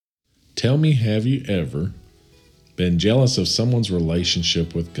Tell me, have you ever been jealous of someone's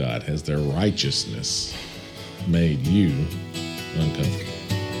relationship with God? Has their righteousness made you uncomfortable?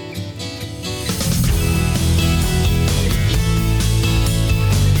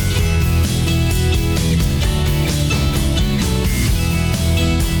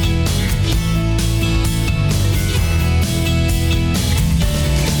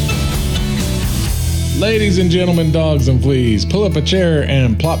 Ladies and gentlemen, dogs and fleas, pull up a chair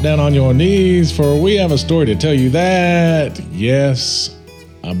and plop down on your knees, for we have a story to tell you that, yes,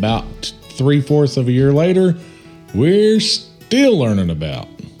 about 3/4 of a year later, we're still learning about.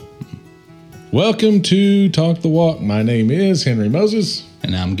 Welcome to Talk the Walk. My name is Henry Moses.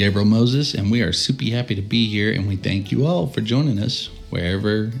 And I'm Gabriel Moses, and we are super happy to be here, and we thank you all for joining us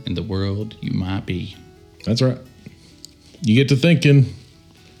wherever in the world you might be. That's right. You get to thinking,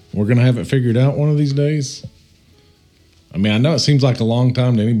 we're going to have it figured out one of these days. I mean, I know it seems like a long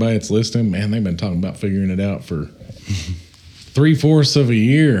time to anybody that's listening. Man, they've been talking about figuring it out for 3/4 of a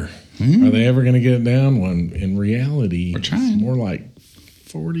year. Are they ever going to get it down? When in reality, we're trying. It's more like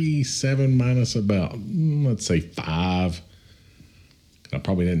 47 minus about, let's say 5. I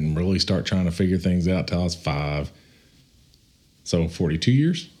probably didn't really start trying to figure things out till I was 5. So 42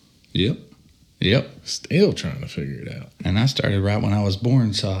 years? Yep. Still trying to figure it out. And I started right when I was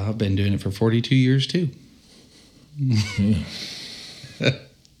born, so I've been doing it for 42 years too.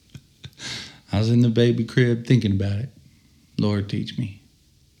 I was in the baby crib thinking about it. Lord, teach me.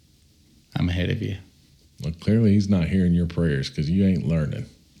 I'm ahead of you. Well, clearly he's not hearing your prayers because you ain't learning.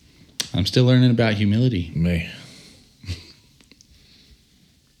 I'm still learning about humility. Man.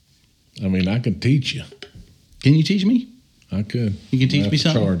 I mean, I could teach you. Can you teach me? I could. You can teach me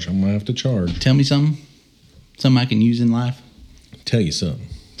something? I'm going to have to charge. Tell me something. Something I can use in life. Tell you something.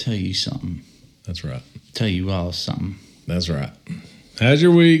 Tell you something. That's right. Tell you all something. That's right. How's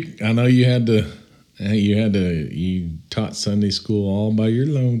your week? I know you taught Sunday school all by your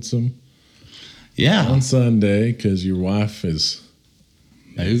lonesome. Yeah. On Sunday, because your wife is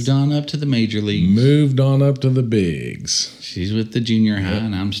moved on up to the major leagues. Moved on up to the bigs. She's with the junior high,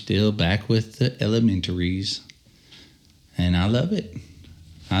 and I'm still back with the elementaries. And I love it.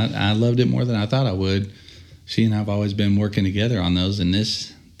 I loved it more than I thought I would. She and I have always been working together on those, and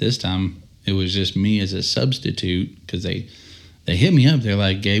this time it was just me as a substitute because they hit me up. They're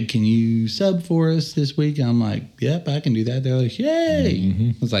like, Gabe, can you sub for us this week? And I'm like, yep, I can do that. They're like, yay. Mm-hmm.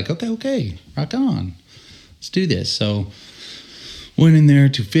 I was like, okay, rock on. Let's do this. So went in there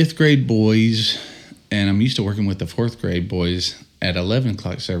to 5th grade boys, and I'm used to working with the 4th grade boys at 11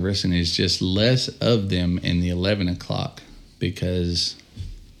 o'clock service, and it's just less of them in the 11 o'clock because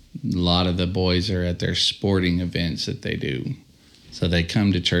a lot of the boys are at their sporting events that they do. So they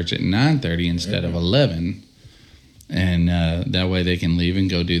come to church at 9:30 instead of 11, and that way they can leave and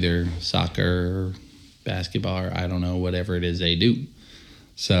go do their soccer or basketball or I don't know, whatever it is they do.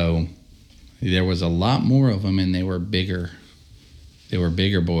 So there was a lot more of them, and they were bigger. They were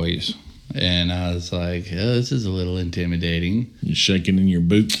bigger boys. And I was like, oh, this is a little intimidating. You're shaking in your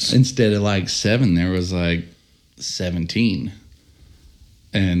boots. Instead of like 7, there was like 17.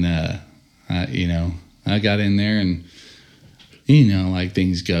 And, I got in there and, like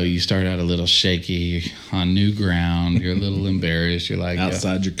things go. You start out a little shaky on new ground. You're a little embarrassed. You're like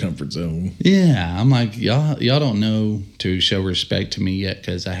outside your comfort zone. Yeah. I'm like, y'all don't know to show respect to me yet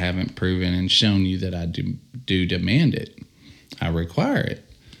because I haven't proven and shown you that I do demand it. I require it.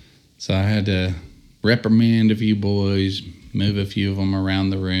 So I had to reprimand a few boys, move a few of them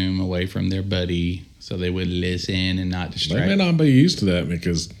around the room away from their buddy so they would listen and not distract. They may not be used to that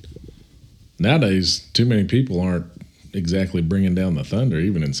because nowadays too many people aren't exactly bringing down the thunder,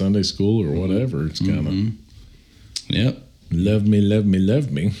 even in Sunday school or whatever. It's kind of, Yep. Love me, love me,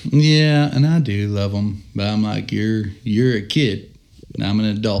 love me. Yeah, and I do love them, but I'm like, you're a kid, and I'm an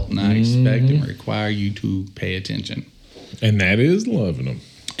adult, and I expect and require you to pay attention. And that is loving them.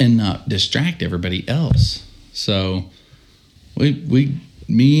 And not distract everybody else. So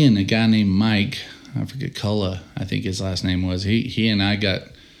me and a guy named Mike, I forget, Cullah, I think his last name was, he and I got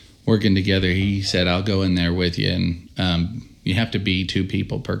working together. He said, I'll go in there with you, and you have to be 2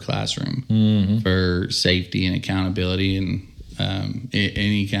 people per classroom for safety and accountability and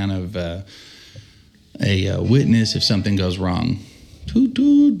any kind of a witness if something goes wrong. Toot,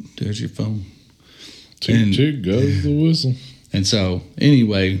 toot, there's your phone. Toot, toot goes the whistle. And so,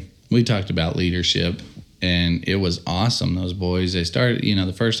 anyway, we talked about leadership, and it was awesome. Those boys, they started,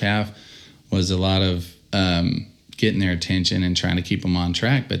 the first half was a lot of getting their attention and trying to keep them on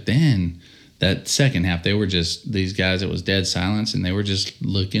track. But then that second half, they were just these guys, it was dead silence, and they were just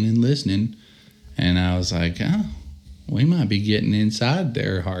looking and listening. And I was like, oh, we might be getting inside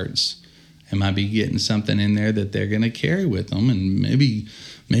their hearts. might be getting something in there that they're going to carry with them, and maybe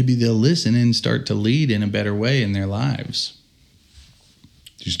they'll listen and start to lead in a better way in their lives.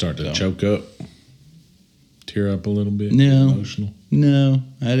 Did you start to choke up, tear up a little bit? No, emotional? No,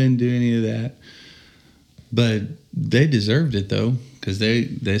 I didn't do any of that. But they deserved it though, because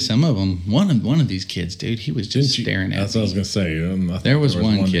they some of them. One of these kids, dude, he was just staring at me. That's what I was gonna say. There was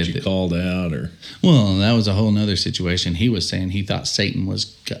one kid that you called out, or well, that was a whole nother situation. He was saying he thought Satan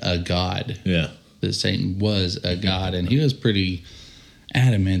was a god. Yeah, that Satan was a god, and he was pretty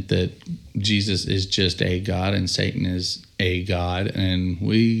adamant that Jesus is just a god and Satan is a god, and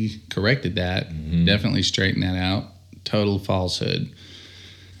we corrected that. Definitely straightened that out. Total falsehood,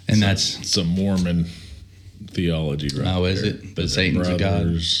 and that's some Mormon theology, right? Oh, is it? But Satan's a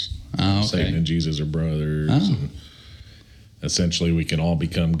god. Oh, okay. Satan and Jesus are brothers. Oh. And essentially, we can all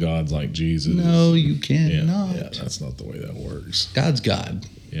become gods like Jesus. No, you cannot. Yeah, that's not the way that works. God's God.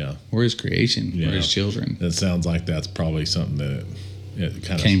 Yeah, we're His creation. Yeah. We're His children. It sounds like that's probably something that it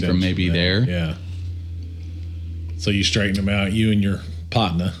kind of came from maybe there. Yeah. So you straighten them out, you and your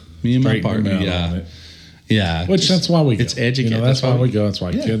partner. Me and my partner. Yeah. Yeah. Which that's why we go. It's educated. That's why we go. That's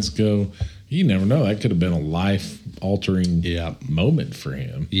why kids go. You never know. That could have been a life-altering moment for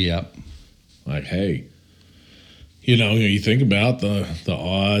him. Yep. Like, hey, you think about the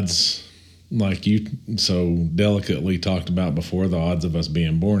odds, like you so delicately talked about before, the odds of us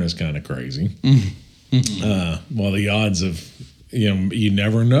being born is kind of crazy. Well, the odds of, you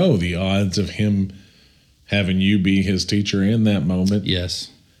never know the odds of him having you be his teacher in that moment. Yes.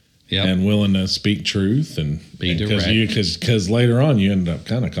 Yep. And willing to speak truth and be direct. Because later on you ended up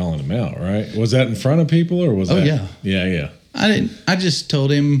kind of calling him out, right? Was that in front of people or was that? Yeah. I just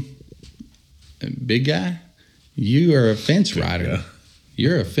told him, big guy, you are a fence rider. Yeah.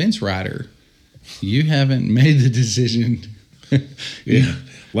 You're a fence rider. You haven't made the decision. Yeah.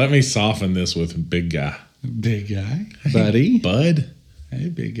 Let me soften this with big guy. Big guy, buddy, bud. Hey,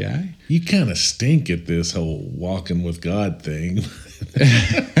 big guy. You kind of stink at this whole walking with God thing.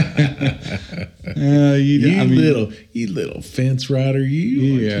 You little fence rider,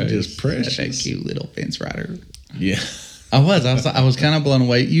 you're just precious. That cute little fence rider. Yeah, I was kind of blown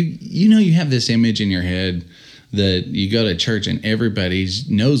away. You have this image in your head that you go to church and everybody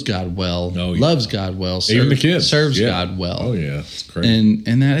knows God well, loves God well, even the kids serves God well. Oh yeah, it's crazy.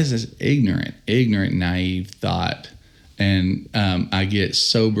 And that is this ignorant, naive thought. And I get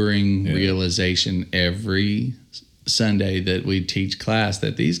sobering realization every Sunday that we teach class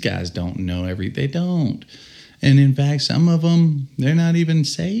that these guys don't know everything. They don't. And in fact, some of them, they're not even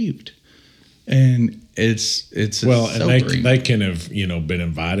saved. And it's sobering. And they can have, been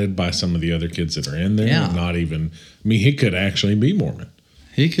invited by some of the other kids that are in there. Yeah. And not even, he could actually be Mormon.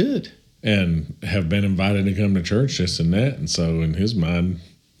 He could. And have been invited to come to church, this and that. And so in his mind,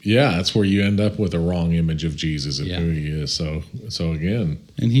 that's where you end up with a wrong image of Jesus and who he is. So again.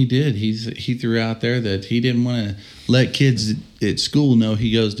 And he did. He threw out there that he didn't want to let kids at school know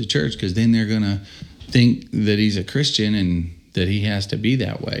he goes to church because then they're going to think that he's a Christian and that he has to be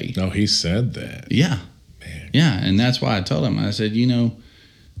that way. No, he said that. Yeah. Man. Yeah, and that's why I told him. I said,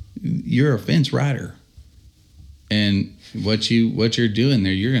 you're a fence rider. And what you're doing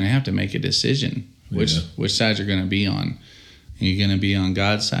there, you're going to have to make a decision which side you're going to be on. Are you going to be on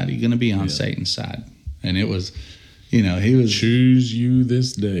God's side? Are you going to be on Satan's side? And it was, he was... Choose you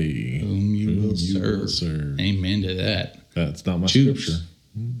this day whom you will serve. Amen to that. That's not my scripture.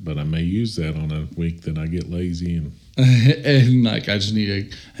 But I may use that on a week that I get lazy. And I just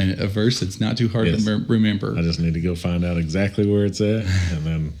need a verse that's not too hard to remember. I just need to go find out exactly where it's at. And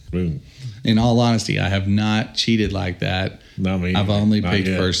then, boom. In all honesty, I have not cheated like that. Not me. I've only picked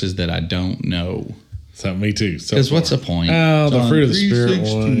verses that I don't know. So me too. Because what's the point? Oh, the fruit of the Spirit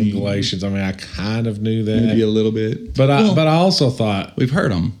one in Galatians. I kind of knew that. Maybe a little bit. But I also thought. We've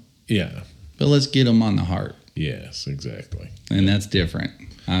heard them. Yeah. But let's get them on the heart. Yes, exactly. And that's different.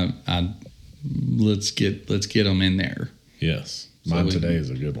 Let's get them in there. Yes. Mine today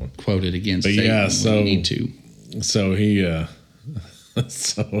is a good one. Quote it against Satan when we need to. So he...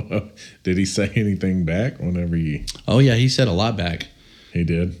 did he say anything back whenever you... Oh, yeah. He said a lot back. He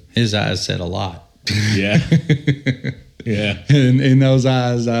did? His eyes said a lot. Yeah. Yeah. And in those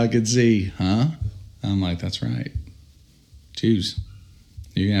eyes, I could see, I'm like, that's right. Choose.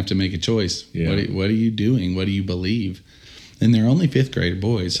 You're going to have to make a choice. Yeah. What are you doing? What do you believe? And they're only fifth grade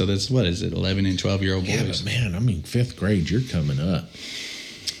boys. So that's, 11 and 12-year-old boys? Yeah, but man, fifth grade, you're coming up.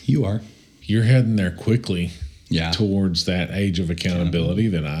 You are. You're heading there quickly. Yeah. Towards that age of accountability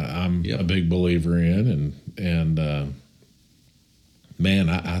that I'm a big believer in. And man,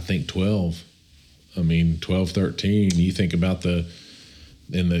 I think 12, 13, you think about the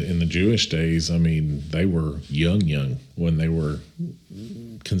in the Jewish days, I mean, they were young when they were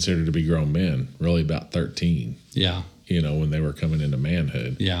considered to be grown men, really about 13. Yeah. When they were coming into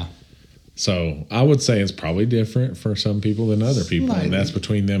manhood. Yeah. So I would say it's probably different for some people than other people, Slightly. and that's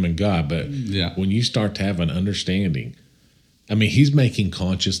between them and God. But when you start to have an understanding, I mean, he's making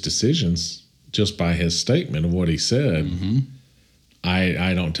conscious decisions just by his statement of what he said. Mm-hmm.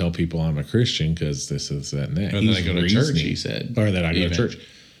 I don't tell people I'm a Christian because this is that and that. Or that I go to church, he said. Or that I go to church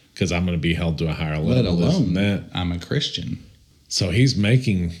because I'm going to be held to a higher level. Let alone that. I'm a Christian. So he's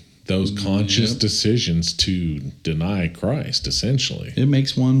making those conscious decisions to deny Christ, essentially. It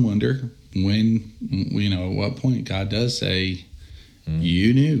makes one wonder when, at what point God does say,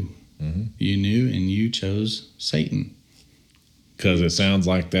 you knew. Mm-hmm. You knew and you chose Satan. Because it sounds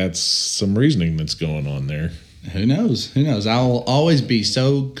like that's some reasoning that's going on there. Who knows? I'll always be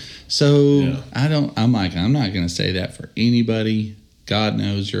so I'm not going to say that for anybody. God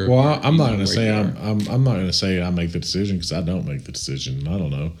knows you're. Well, I'm not going to say I'm not going to say I make the decision because I don't make the decision. I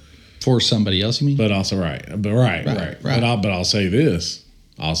don't know. For somebody else, you mean? But also right. But I'll say this.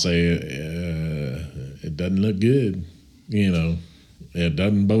 I'll say it doesn't look good. It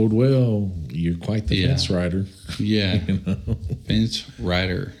doesn't bode well. You're quite the fence rider. Yeah. Fence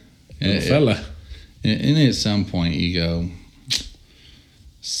rider. Fella. And at some point you go,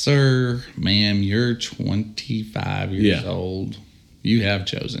 sir, ma'am, you're 25 years old. You have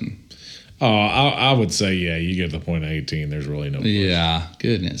chosen. Oh, I would say, you get to the point of 18, there's really no question. Yeah,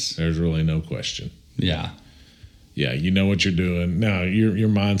 goodness. There's really no question. Yeah. Yeah, you know what you're doing. Now, your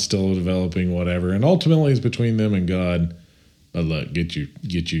mind's still developing, whatever. And ultimately, it's between them and God. But look,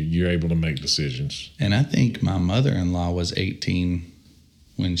 you're able to make decisions. And I think my mother-in-law was 18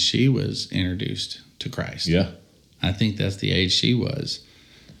 when she was introduced to Christ. Yeah. I think that's the age she was.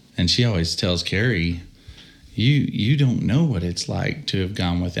 And she always tells Carrie, you don't know what it's like to have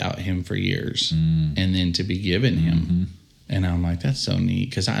gone without him for years and then to be given him. Mm-hmm. And I'm like, that's so neat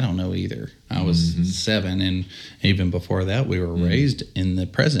because I don't know either. I was 7, and even before that, we were raised in the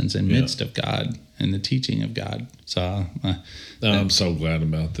presence and midst of God and the teaching of God. So I'm so glad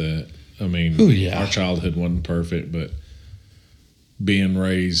about that. I mean, our childhood wasn't perfect, but being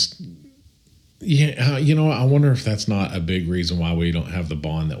raised, I wonder if that's not a big reason why we don't have the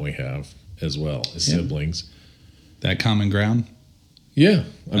bond that we have as well as siblings. That common ground? Yeah.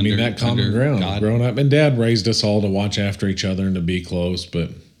 That common ground. God. Growing up, and Dad raised us all to watch after each other and to be close, but...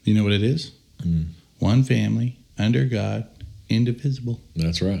 You know what it is? One family, under God, indivisible.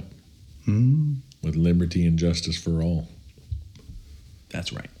 That's right. With liberty and justice for all.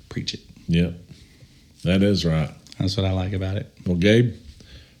 That's right. Preach it. Yep. That is right. That's what I like about it. Well, Gabe,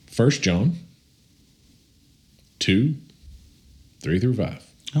 1 John 2, 3 through 5. I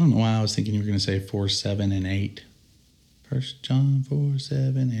don't know why I was thinking you were going to say 4, 7, and 8. 1 John 4,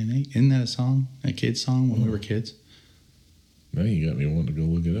 7, and 8. Isn't that a song? A kid's song when we were kids? Now you got me wanting to go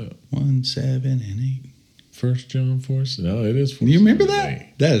look it up. 1, 7, and 8. 1 John 4. No, it is 4. You remember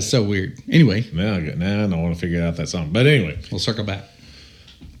that? That is so weird. Anyway. Now I don't want to figure out that song. But anyway. We'll circle back.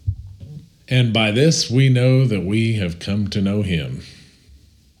 And by this we know that we have come to know him,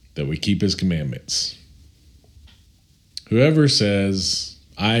 that we keep his commandments. Whoever says,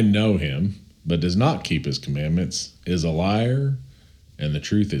 I know him, but does not keep his commandments, is a liar, and the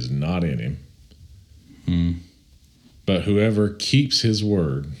truth is not in him. But whoever keeps his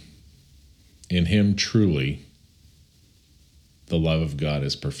word, in him truly the love of God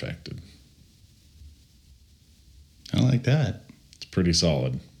is perfected. I like that. It's pretty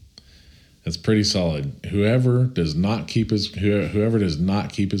solid. That's pretty solid. Whoever does not keep his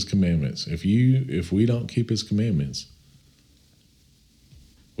commandments, if we don't keep his commandments,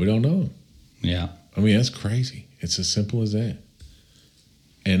 we don't know him. Yeah. That's crazy. It's as simple as that.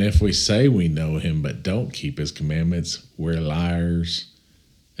 And if we say we know him but don't keep his commandments, we're liars,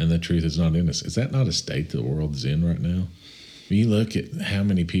 and the truth is not in us. Is that not a state the world is in right now? When you look at how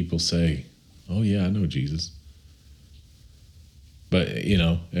many people say, oh yeah, I know Jesus. But,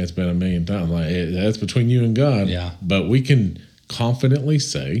 it's been a million times. Like, that's between you and God. Yeah. But we can confidently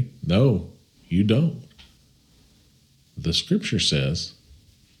say, no, you don't. The scripture says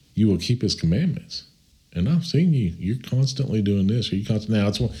you will keep his commandments. And I've seen you. You're constantly doing this. Now,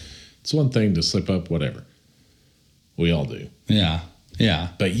 it's one thing to slip up, whatever. We all do. Yeah.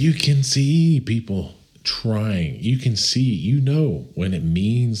 Yeah. But you can see people trying. You can see, when it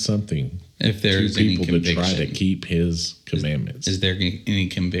means something. If there's to any people conviction. to try to keep his commandments. Is there any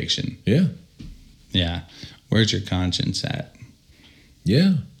conviction? Yeah. Yeah. Where's your conscience at?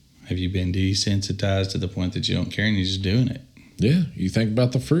 Yeah. Have you been desensitized to the point that you don't care and you're just doing it? Yeah. You think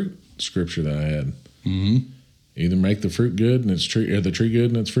about the fruit scripture that I had. Mm-hmm. Either make the fruit good and its tree, or the tree good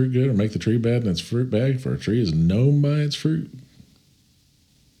and its fruit good, or make the tree bad and its fruit bad. For a tree is known by its fruit.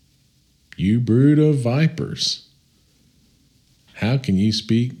 You brood of vipers, how can you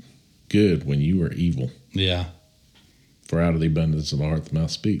speak good when you are evil? Yeah. For out of the abundance of the heart the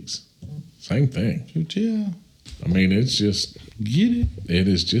mouth speaks. Same thing. Yeah. I mean, it's just, Get it? it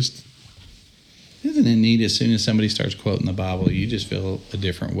is just. Isn't it neat? As soon as somebody starts quoting the Bible, you just feel a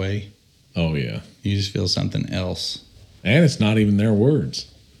different way. Oh, yeah. You just feel something else. And it's not even their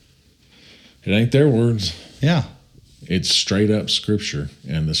words. It ain't their words. Yeah. It's straight up scripture.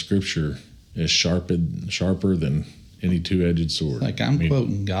 And the scripture is sharper than any two-edged sword. Like I'm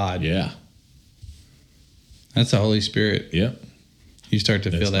quoting God. Yeah. That's the Holy Spirit. Yep. You start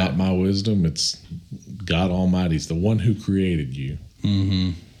to feel It's that. not my wisdom. It's God Almighty's, the one who created you.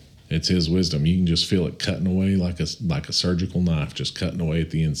 Mm-hmm. It's His wisdom. You can just feel it cutting away like a surgical knife, just cutting away at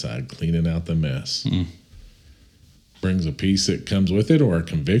the inside, cleaning out the mess. Mm. Brings a peace that comes with it, or a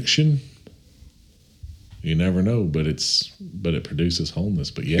conviction. You never know, but it produces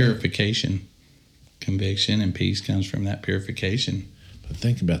wholeness. But yeah, Purification. Conviction and peace comes from that purification. but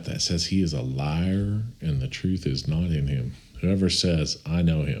think about that. It says He is a liar, and the truth is not in Him. Whoever says, "I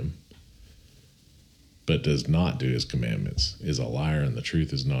know Him," but does not do His commandments is a liar, and the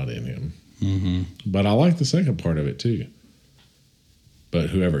truth is not in him. Mm-hmm. But I like the second part of it too.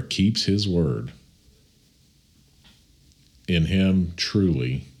 But whoever keeps His word, in him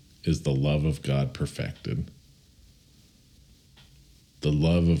truly is the love of God perfected. The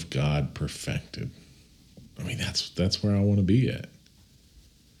love of God perfected. I mean, that's where I want to be at.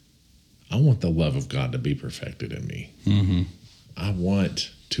 I want the love of God to be perfected in me. Mm-hmm. I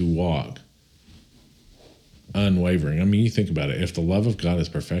want to walk unwavering. I mean, you think about it. If the love of God is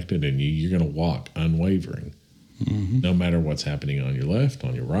perfected in you, you're going to walk unwavering. Mm-hmm. No matter what's happening on your left,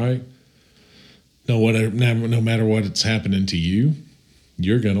 on your right. No matter what's happening to you,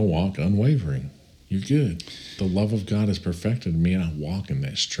 you're going to walk unwavering. You're good. The love of God is perfected in me, and I walk in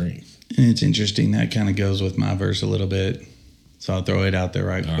that strength. And it's interesting. That kind of goes with my verse a little bit. So I'll throw it out there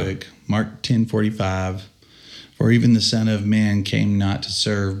right quick. Mark 10:45. For even the Son of Man came not to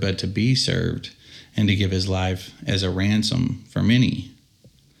serve, but to be served, and to give his life as a ransom for many.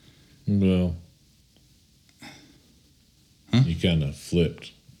 Well, Huh? you kind of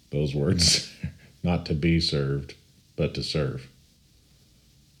flipped those words. Not to be served, but to serve.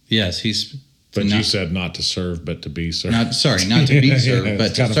 Yes, But you said not to serve, but to be served. not to be served, but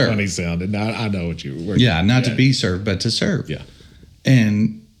it's to kind of serve. funny sounding. I know what you were. Yeah, not to be served, but to serve. Yeah.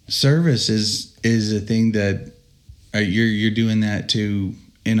 And service is a thing that you're doing that to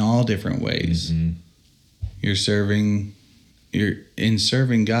in all different ways. Mm-hmm. You're serving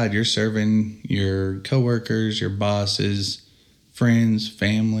God, you're serving your coworkers, your bosses, friends,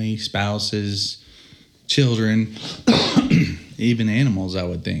 family, spouses, children, even animals, I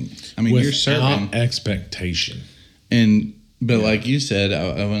would think. I mean, you're serving expectation. But like you said,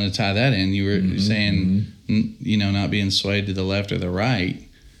 I want to tie that in. You were saying, not being swayed to the left or the right.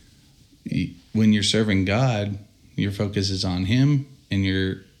 When you're serving God, your focus is on Him, and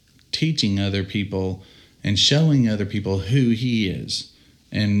you're teaching other people and showing other people who He is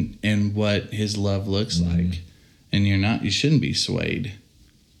and what His love looks like. And you shouldn't be swayed.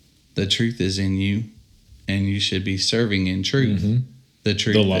 The truth is in you, and you should be serving in truth. Mm-hmm. The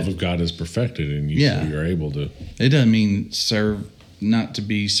truth. The love of God is perfected in you, so you're able to. It doesn't mean serve, not to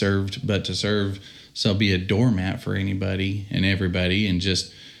be served, but to serve. So be a doormat for anybody and everybody and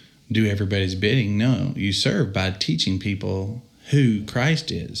just do everybody's bidding. No, you serve by teaching people who Christ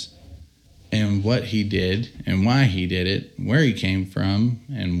is and what He did and why He did it, where He came from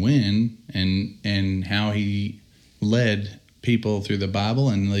and when, and how He led people through the Bible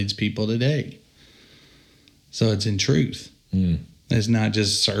and leads people today. So it's in truth. It's not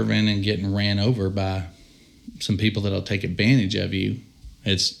just serving and getting ran over by some people that'll take advantage of you.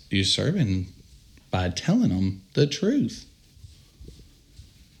 It's you serving by telling them the truth.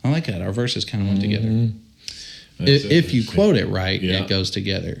 I like that. Our verses kind of went together. If you quote it right, it goes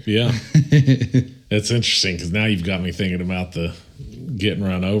together. Yeah. It's interesting because now you've got me thinking about the getting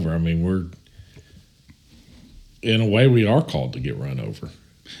run over. I mean, in a way, we are called to get run over.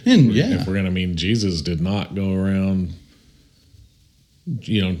 And if we're going to, Jesus did not go around,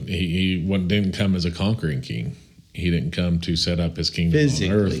 he didn't come as a conquering king. He didn't come to set up his kingdom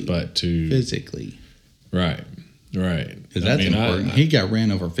on earth, but to physically. Right. Because that's important. He got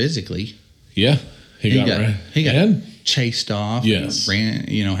ran over physically. Yeah. He got chased off. Yes. Ran,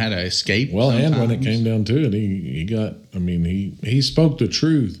 had to escape. Well, sometimes. and when it came down to it, he spoke the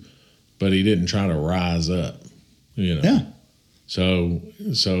truth, but he didn't try to rise up, Yeah. So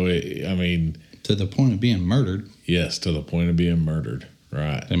To the point of being murdered. Yes, to the point of being murdered.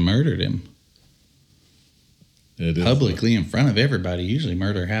 Right. They murdered him. It is publicly in front of everybody. Usually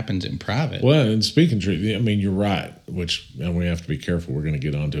murder happens in private. Well, and speaking truth, I mean, you're right, and we have to be careful. We're going to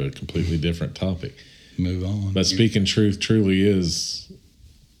get onto a completely different topic. Move on. But speaking truth truly is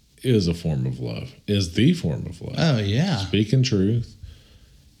a form of love, is the form of love. Oh, yeah. Speaking truth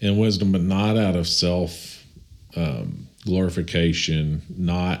and wisdom, but not out of self glorification,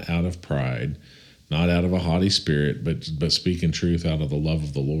 not out of pride, not out of a haughty spirit, but speaking truth out of the love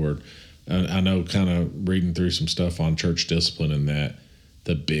of the Lord. I know, kind of reading through some stuff on church discipline, and that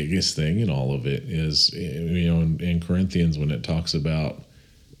the biggest thing in all of it is, in Corinthians, when it talks about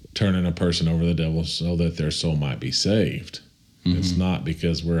turning a person over to the devil so that their soul might be saved. Mm-hmm. It's not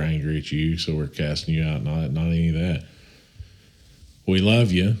because we're angry at you, so we're casting you out. Not any of that. We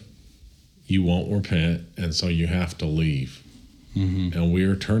love you. You won't repent, and so you have to leave. Mm-hmm. And we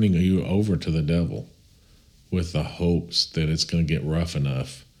are turning you over to the devil with the hopes that it's going to get rough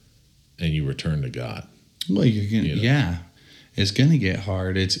enough and you return to God. Well, you're gonna, yeah, it's going to get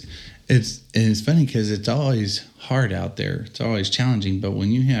hard. It's funny because it's always hard out there. It's always challenging. But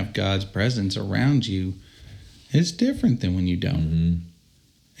when you have God's presence around you, it's different than when you don't. Mm-hmm.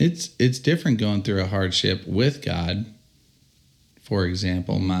 It's different going through a hardship with God. For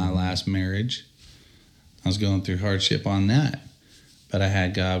example, my last marriage, I was going through hardship on that, but I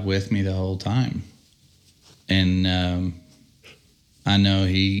had God with me the whole time, and I know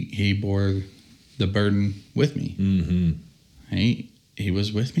He bore the burden with me. Mm-hmm. He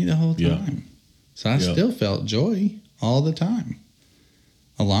was with me the whole time. So I still felt joy all the time,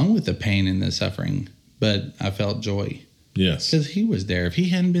 along with the pain and the suffering. But I felt joy. Yes. Because He was there. If He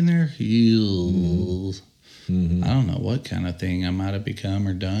hadn't been there, I don't know what kind of thing I might have become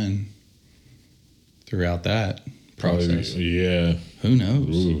or done throughout that process. Yeah. Who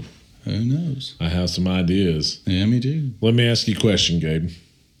knows? Ooh. Who knows? I have some ideas. Yeah, me too. Let me ask you a question, Gabe.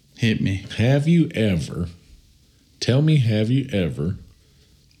 Hit me. Have you ever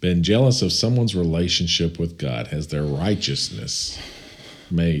been jealous of someone's relationship with God? Has their righteousness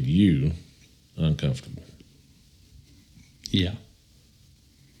made you uncomfortable? Yeah.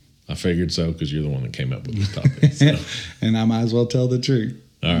 I figured so, because you're the one that came up with this topic. So. And I might as well tell the truth.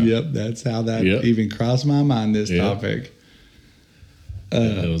 All right. Yep, that's how that even crossed my mind, this topic.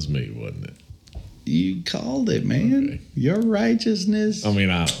 That was me, wasn't it? You called it, man. Okay. Your righteousness. I mean,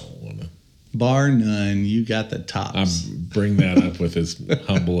 I don't want to. Bar none, you got the tops. I bring that up with as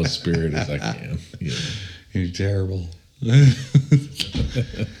humble a spirit as I can. You're terrible.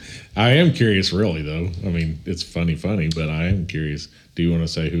 I am curious, really, though. I mean, it's funny, but I am curious. Do you want to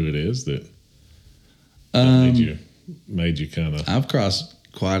say who it is that made you kind of... I've crossed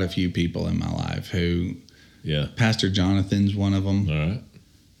quite a few people in my life who... Yeah. Pastor Jonathan's one of them. All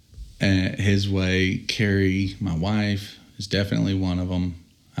right. His way, Carrie, my wife, is definitely one of them.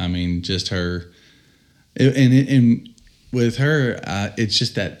 I mean, just her... And with her, it's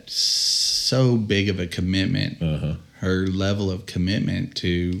just that so big of a commitment. Uh-huh. Her level of commitment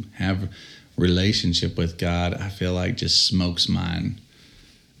to have relationship with God, I feel like just smokes mine.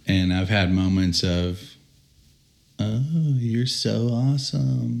 And I've had moments of, oh, you're so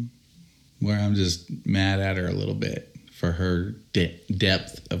awesome, where I'm just mad at her a little bit for her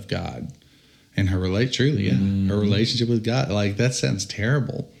depth of God and her her relationship with God. Like, that sounds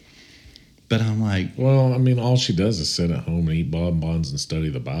terrible. But I'm like... Well, I mean, all she does is sit at home and eat bonbons and study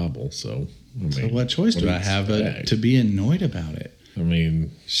the Bible, so... So what choice do I have but to be annoyed about it? I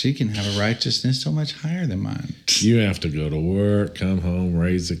mean... She can have a righteousness so much higher than mine. You have to go to work, come home,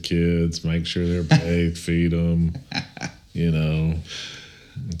 raise the kids, make sure they're bathed, feed them,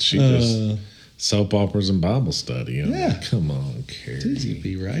 She just... Soap operas and Bible study. Come on, Carrie. It's easy to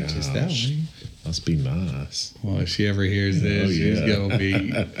be righteous that way. Must be nice. Well, if she ever hears this, she's going to be...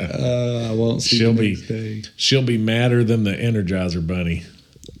 I won't see her next day. She'll be madder than the Energizer Bunny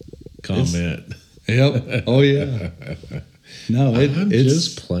comment. Yep. Oh, yeah. No, it's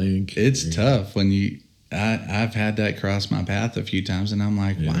just playing. It's tough when I've had that cross my path a few times, and I'm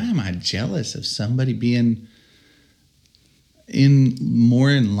like, why am I jealous of somebody being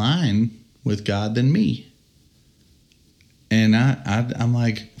more in line with God than me? And I'm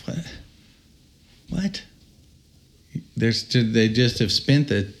like, what? They just have spent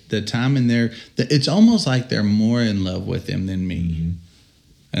the time in there. It's almost like they're more in love with Him than me. Mm-hmm.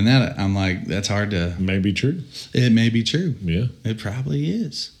 And that, I'm like, that's hard to... May be true. It may be true. Yeah. It probably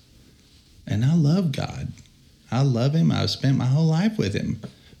is. And I love God. I love Him. I've spent my whole life with Him.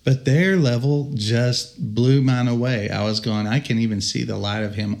 But their level just blew mine away. I was going, I can even see the light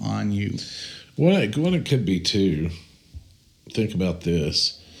of Him on you. What it could be, too, think about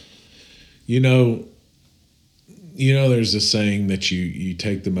this. You know, there's a saying that you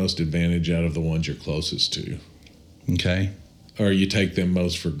take the most advantage out of the ones you're closest to. Okay. Or you take them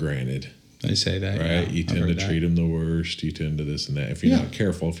most for granted. They say that, right? Yeah, you tend to treat them the worst. You tend to this and that. If you're not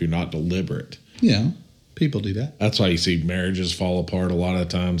careful, if you're not deliberate. Yeah, people do that. That's why you see marriages fall apart a lot of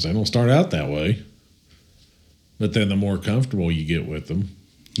times. They don't start out that way. But then the more comfortable you get with them,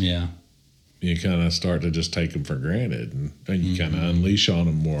 you kind of start to just take them for granted. And you kind of unleash on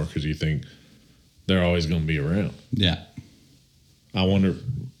them more because you think they're always going to be around. Yeah. I wonder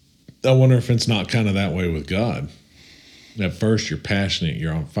if it's not kind of that way with God. At first, you're passionate,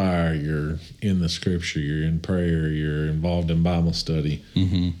 you're on fire, you're in the scripture, you're in prayer, you're involved in Bible study.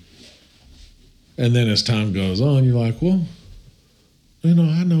 Mm-hmm. And then as time goes on, you're like, well, I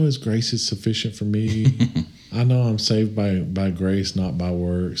know His grace is sufficient for me. I know I'm saved by grace, not by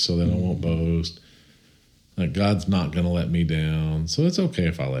works, so that I won't boast. Like, God's not going to let me down. So it's okay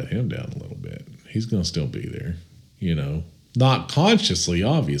if I let Him down a little bit. He's going to still be there, Not consciously,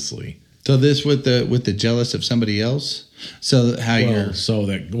 obviously. So this with the jealous of somebody else. So so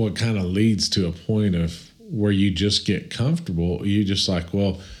that what kind of leads to a point of where you just get comfortable. You just like,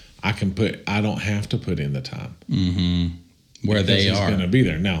 well, I don't have to put in the time. Mm-hmm. Where they are going to be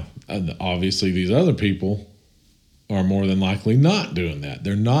there now. Obviously, these other people are more than likely not doing that.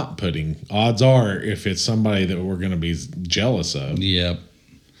 They're not putting. Odds are, if it's somebody that we're going to be jealous of,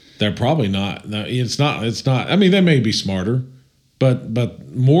 they're probably not. It's not. I mean, they may be smarter.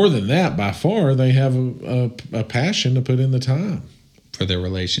 But more than that, by far, they have a passion to put in the time. For their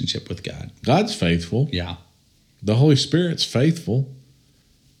relationship with God. God's faithful. Yeah. The Holy Spirit's faithful.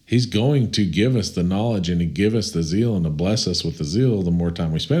 He's going to give us the knowledge and to give us the zeal and to bless us with the zeal the more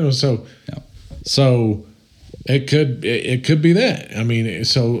time we spend with him. So it could be that. I mean,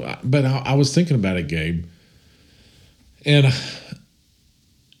 but I was thinking about it, Gabe. And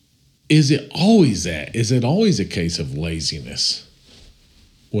is it always that? Is it always a case of laziness?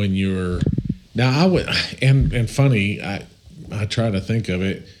 When you're now, I would and funny, I try to think of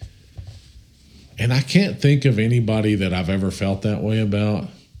it, and I can't think of anybody that I've ever felt that way about.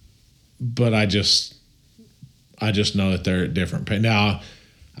 But I just know that they're at different. Now,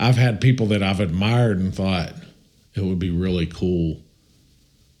 I've had people that I've admired and thought it would be really cool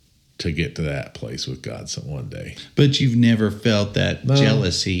to get to that place with God one day. But you've never felt that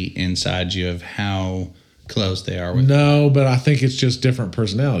jealousy inside you of how close they are with No, but I think it's just different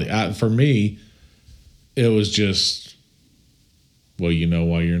personality. For me, it was just, well,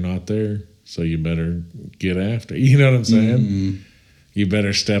 why you're not there, so you better get after it. You know what I'm saying? Mm-hmm. You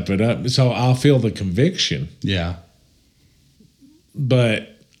better step it up. So I'll feel the conviction. Yeah. But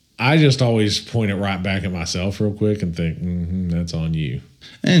I just always point it right back at myself real quick and think, that's on you.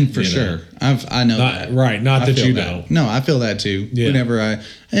 And for sure, I know that. Right, not that you don't. No, I feel that too. Yeah. Whenever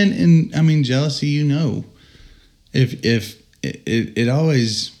and I mean, jealousy, if it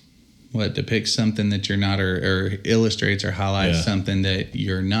always depicts something that you're not, or illustrates or highlights something that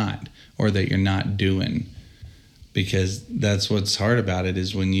you're not, or that you're not doing, because that's what's hard about it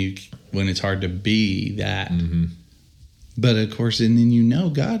is when it's hard to be that. Mm-hmm. But of course, and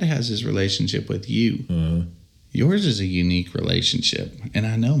then God has His relationship with you. Uh-huh. Yours is a unique relationship, and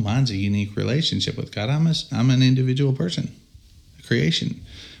I know mine's a unique relationship with God. I'm an individual person, a creation.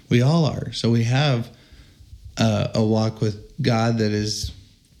 We all are. So we have a walk with God that is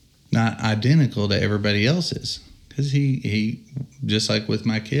not identical to everybody else's, because he just like with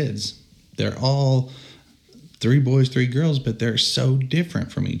my kids, they're all 3 boys, 3 girls, but they're so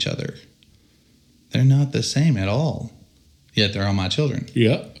different from each other. They're not the same at all, yet they're all my children.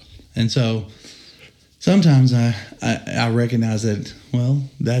 Yeah. And so sometimes I recognize that, well,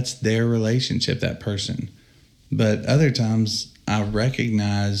 that's their relationship, that person. But other times I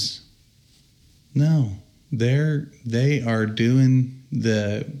recognize, no, they are doing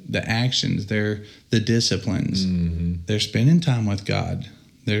the actions, they're the disciplines. Mm-hmm. They're spending time with God.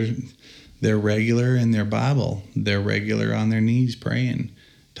 They're regular in their Bible. They're regular on their knees praying,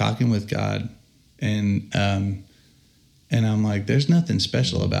 talking with God. And I'm like, there's nothing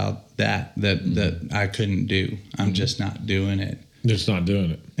special about that I couldn't do. I'm just not doing it. Just not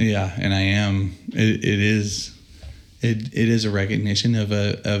doing it. Yeah, and I am. It is a recognition of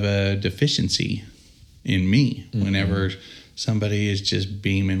a deficiency in me. Mm-hmm. Whenever somebody is just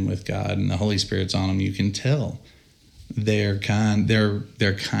beaming with God and the Holy Spirit's on them, you can tell they're kind.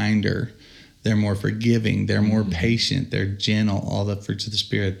 They're kinder. They're more forgiving. They're more patient. They're gentle. All the fruits of the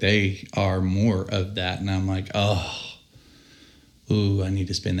Spirit. They are more of that. And I'm like, I need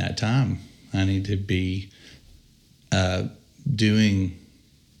to spend that time. I need to be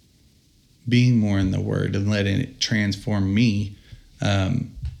being more in the Word and letting it transform me,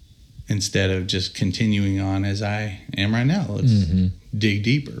 and instead of just continuing on as I am right now. Let's dig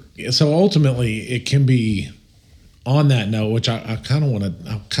deeper. So ultimately, it can be on that note, which I kind of want to.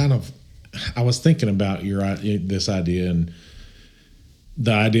 I was thinking about this idea and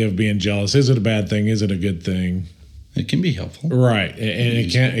the idea of being jealous. Is it a bad thing? Is it a good thing? It can be helpful, right? And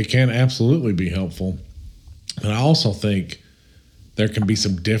it can absolutely be helpful. And I also think there can be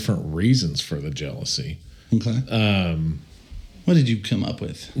some different reasons for the jealousy. Okay. What did you come up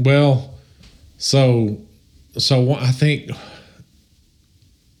with? Well, so I think.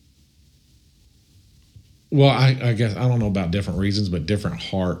 Well, I guess I don't know about different reasons, but different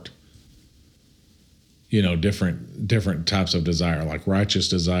heart. Different types of desire, like righteous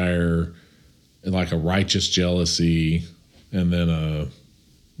desire, like a righteous jealousy, and then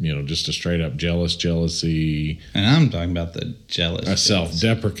just a straight up jealousy. And I'm talking about the jealous. A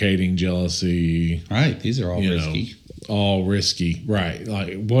self-deprecating jealousy. Right. These are all risky. All risky. Right.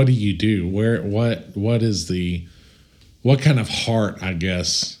 Like, what do you do? What kind of heart, I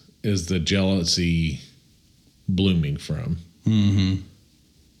guess, is the jealousy blooming from? Mm-hmm.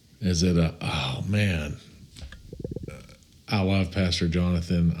 Is it oh man, I love Pastor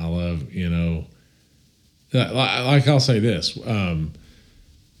Jonathan. I love, like I'll say this,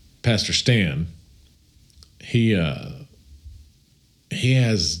 Pastor Stan, he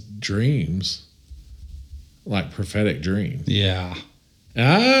has dreams, like prophetic dreams. Yeah.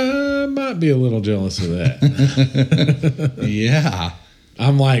 I might be a little jealous of that. Yeah.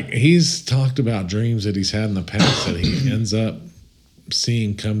 I'm like, he's talked about dreams that he's had in the past that he ends up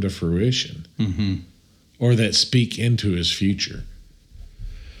seeing come to fruition, or that speak into his future,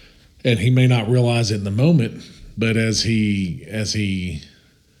 and he may not realize it in the moment, but as he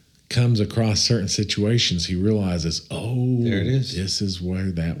comes across certain situations, he realizes, there it is. This is where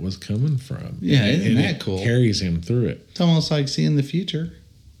that was coming from. Yeah, isn't that it cool? Carries him through it. It's almost like seeing the future.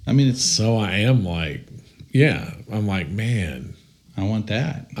 I mean, so I am like, I'm like, man, I want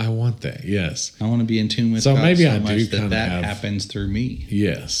that. I want that. Yes. I want to be in tune with so God maybe so I much do that happens through me.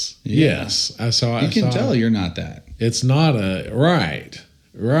 Yes. Yeah. Yes. You can tell you're not that. It's not right.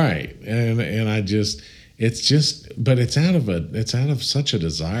 And I just, but it's out of such a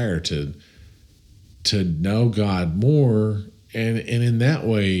desire to know God more. And in that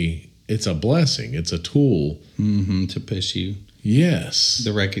way, it's a blessing. It's a tool to push you. Yes.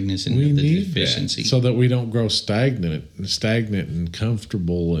 The recognition of the deficiency. So that we don't grow stagnant and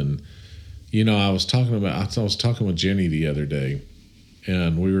comfortable. And, I was talking with Jenny the other day,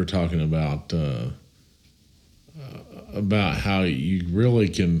 and we were talking about how you really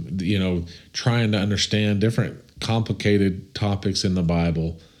can, trying to understand different complicated topics in the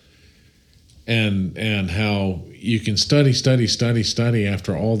Bible, and how you can study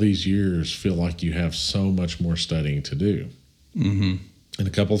after all these years, feel like you have so much more studying to do. And a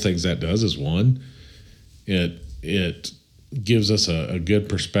couple of things that does is, one, it gives us a good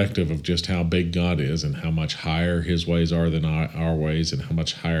perspective of just how big God is and how much higher his ways are than our ways, and how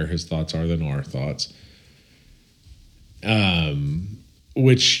much higher his thoughts are than our thoughts,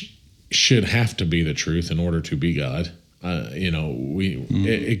 which should have to be the truth in order to be God.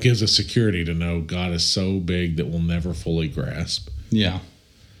 It gives us security to know God is so big that we'll never fully grasp. Yeah.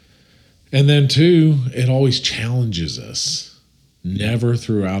 And then two, it always challenges us. Never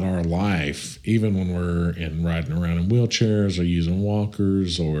throughout our life, even when we're riding around in wheelchairs or using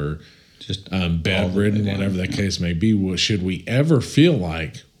walkers or just bedridden, whatever the case may be, should we ever feel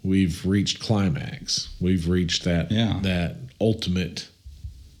like we've reached climax? We've reached that ultimate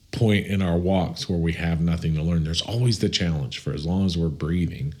point in our walks where we have nothing to learn. There's always the challenge, for as long as we're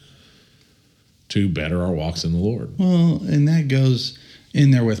breathing, to better our walks in the Lord. Well, and that goes in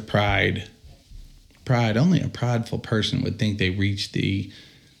there with pride. Only a prideful person would think they reached the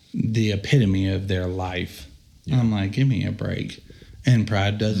epitome of their life. Yeah. I'm like, give me a break. And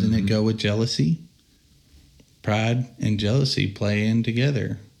pride, doesn't it go with jealousy? Pride and jealousy play in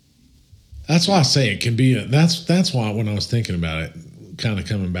together. That's why I say it can be that's why when I was thinking about it, kind of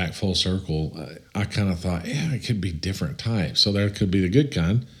coming back full circle, I kind of thought, it could be different types. So there could be the good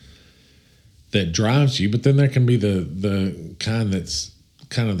kind that drives you, but then there can be the kind that's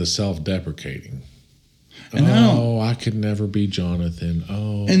kind of the self-deprecating. And I could never be Jonathan.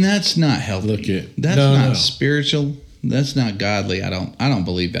 And that's not healthy. That's not spiritual. That's not godly. I don't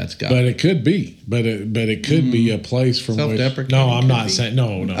believe that's God. But it could be. But it could be a place from which. No, I'm not saying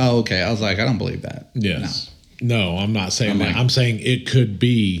no. Oh, okay. I was like, I don't believe that. Yes. No, I'm not saying that. I'm saying it could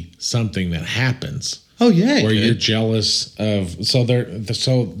be something that happens. Oh yeah. Where you're jealous of. So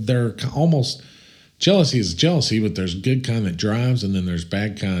they're almost, jealousy is jealousy, but there's good kind that drives, and then there's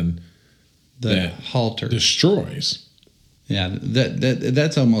bad kind that halters, destroys. Yeah,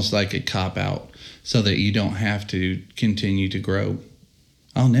 that's almost like a cop out, so that you don't have to continue to grow.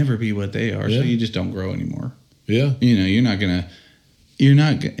 I'll never be what they are, so you just don't grow anymore. Yeah, you're not gonna. You're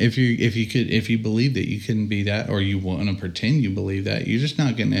not if you believe that you couldn't be that, or you want to pretend you believe that, you're just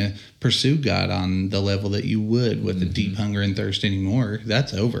not going to pursue God on the level that you would with a deep hunger and thirst anymore.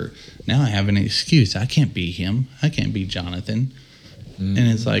 That's over. Now I have an excuse. I can't be him. I can't be Jonathan. And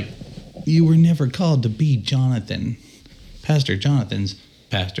it's like, you were never called to be Jonathan. Pastor Jonathan's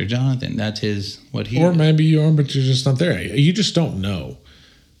Pastor Jonathan. That's what he. Or maybe you are, but you're just not there. You just don't know.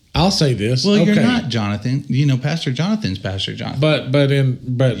 I'll say this. Well, you're not Jonathan. Pastor Jonathan's Pastor Jonathan. But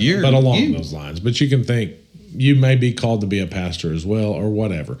along those lines. But you can think you may be called to be a pastor as well, or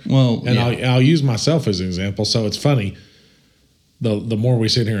whatever. Well, and I'll use myself as an example. So it's funny. The more we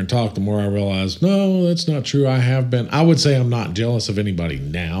sit here and talk, the more I realize, no, that's not true. I have been. I would say I'm not jealous of anybody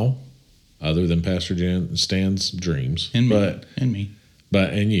now, other than Pastor Stan's dreams, and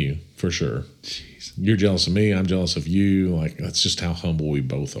you for sure. You're jealous of me. I'm jealous of you. Like, that's just how humble we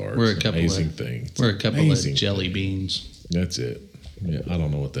both are. We're it's an amazing thing. We're a couple of jelly beans. That's it. Yeah, I don't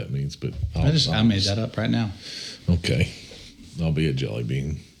know what that means, but I made that up right now. Okay, I'll be a jelly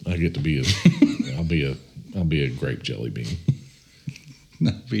bean. I get to be I'll be a grape jelly bean.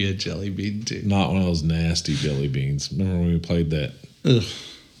 I'll be a jelly bean too. Not one of those nasty jelly beans. Remember when we played that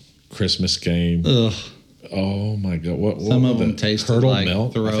Christmas game? Ugh. Oh my God! What some of them tasted curdled like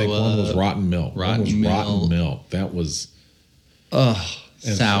milk? I think one was rotten milk. Rotten milk. That was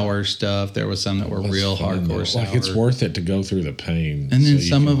sour stuff. There was some that were real hardcore sour. Like, it's worth it to go through the pain. And then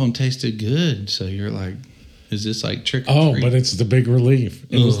some of them tasted good. So you're like, is this like trick or treat? Oh, but it's the big relief.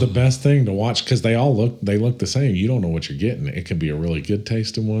 It was the best thing to watch because they look the same. You don't know what you're getting. It could be a really good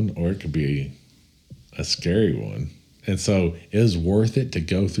tasting one, or it could be a scary one. And so it is worth it to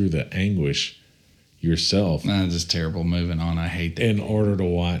go through the anguish yourself. That's just terrible. Moving on. I hate that. In order to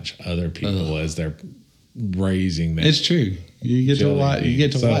watch other people as they're raising that. It's true. You get to watch. You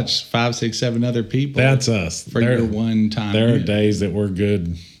get to watch 5, 6, 7 other people. That's us for your one time. There are days that we're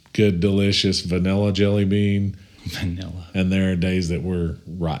good, delicious vanilla jelly bean. Vanilla. And there are days that we're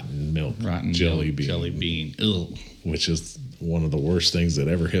rotten milk jelly bean. Jelly bean. Ugh. Which is one of the worst things that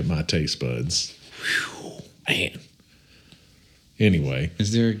ever hit my taste buds. Whew, man. Anyway,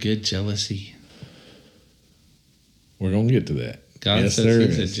 is there a good jealousy? We're going to get to that. God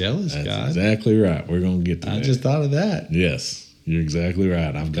says he's a jealous God. That's exactly right. We're going to get to that. I just thought of that. Yes, you're exactly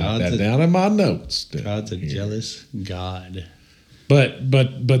right. I've got that down in my notes. God's a jealous God. But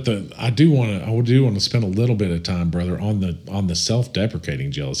I do want to spend a little bit of time, brother, on the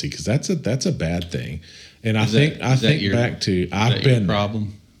self-deprecating jealousy, because that's a bad thing. And I think back to I've been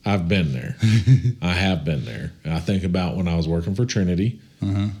problem. I've been there. I have been there. And I think about when I was working for Trinity.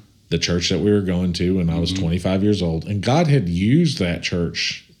 The church that we were going to when I was 25 years old. And God had used that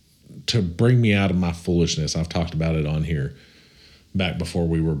church to bring me out of my foolishness. I've talked about it on here back before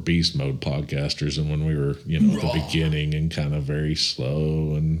we were beast mode podcasters and when we were, at the beginning and kind of very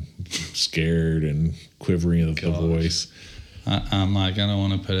slow and scared and quivering of the voice. I'm like, I don't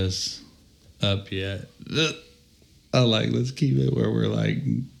want to put us up yet. Let's keep it where we're like,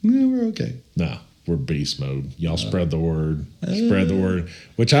 we're okay. No. We're beast mode. Y'all spread the word. Spread the word.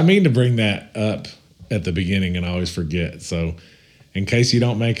 Which I mean to bring that up at the beginning and I always forget. So in case you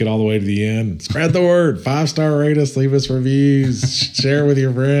don't make it all the way to the end, spread the word. 5-star rate us. Leave us reviews. Share with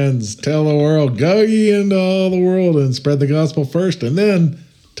your friends. Tell the world. Go ye into all the world and spread the gospel first. And then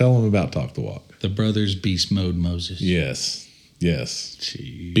tell them about Talk the Walk. The Brothers Beast Mode Moses. Yes.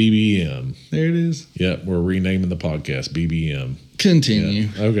 Jeez. BBM. There it is. Yep. We're renaming the podcast BBM. Continue.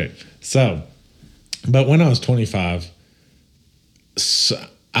 Yeah. Okay. So... But when I was 25,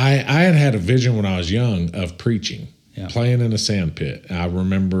 I had a vision when I was young of preaching, playing in a sand pit. I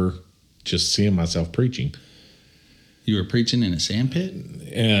remember just seeing myself preaching. You were preaching in a sand pit?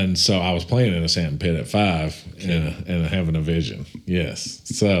 And so I was playing in a sand pit at 5 and having a vision. Yes.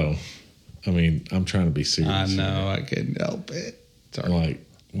 So, I mean, I'm trying to be serious. I know. I couldn't help it. Sorry. Like,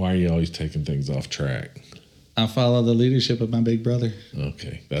 why are you always taking things off track? I follow the leadership of my big brother.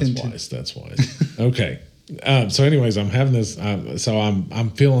 Okay, that's wise. Okay, so anyways, I'm having this. So I'm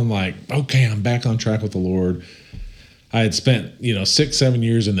feeling like, okay, I'm back on track with the Lord. I had spent 6-7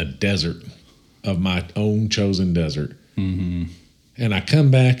 years in the desert of my own chosen desert, and I come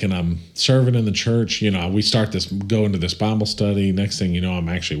back and I'm serving in the church. We go into this Bible study. Next thing you know, I'm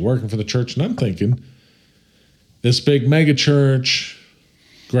actually working for the church, and I'm thinking, this big mega church.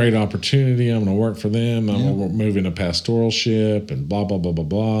 Great opportunity. I'm going to work for them. I'm going to move into pastoralship and blah, blah, blah, blah,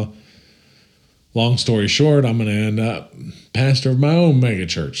 blah. Long story short, I'm going to end up pastor of my own mega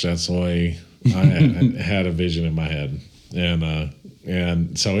church. That's the way I had a vision in my head.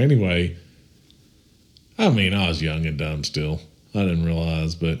 And so anyway, I mean, I was young and dumb still. I didn't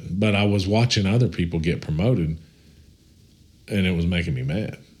realize, but I was watching other people get promoted, and it was making me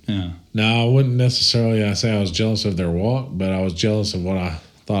mad. Yeah. Now, I wouldn't necessarily say I was jealous of their walk, but I was jealous of what I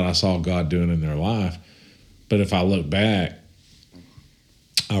thought I saw God doing in their life. But if I look back,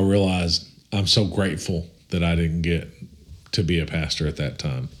 I realized I'm so grateful that I didn't get to be a pastor at that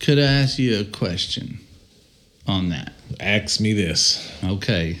time. Could I ask you a question on that? Ask me this.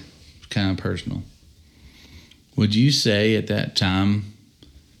 Okay. Kind of personal. Would you say at that time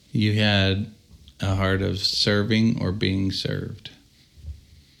you had a heart of serving or being served?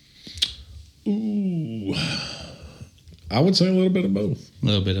 Ooh. I would say a little bit of both. A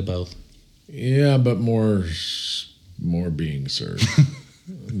little bit of both. Yeah, but more being served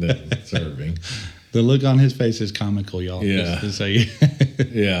than serving. The look on his face is comical, y'all. Yeah. Just to say.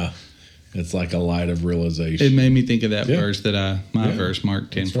 Yeah. It's like a light of realization. It made me think of that Yeah. verse my verse,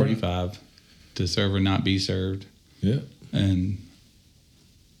 Mark 10:45, right. To serve or not be served. Yeah. And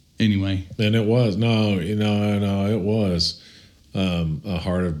anyway. And it was. No, it was a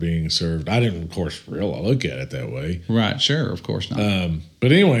heart of being served. I didn't, of course, really look at it that way. Right, sure, of course not.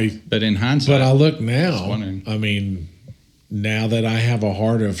 But anyway. But in hindsight. But I look now. Wondering. I mean, now that I have a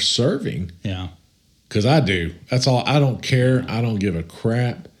heart of serving. Yeah. Because I do. That's all. I don't care. I don't give a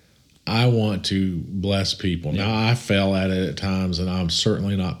crap. I want to bless people. Yeah. Now, I fail at it at times, and I'm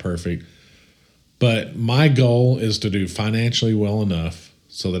certainly not perfect. But my goal is to do financially well enough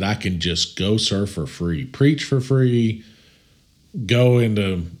so that I can just go serve for free, preach for free, go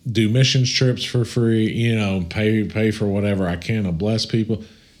into do missions trips for free, pay for whatever I can to bless people.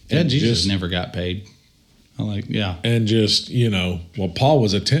 Yeah, Jesus never got paid. And just, well, Paul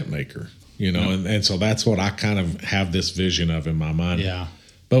was a tent maker, and so that's what I kind of have this vision of in my mind. Yeah.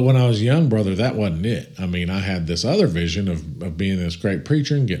 But when I was young, brother, that wasn't it. I mean, I had this other vision of being this great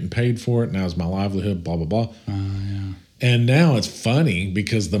preacher and getting paid for it, and that was my livelihood, blah, blah, blah. Yeah. And now it's funny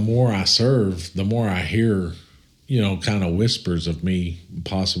because the more I serve, the more I hear, kind of whispers of me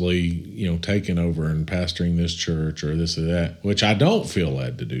possibly, taking over and pastoring this church or this or that, which I don't feel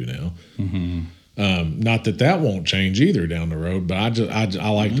led to do now. Mm-hmm. Not that won't change either down the road, but I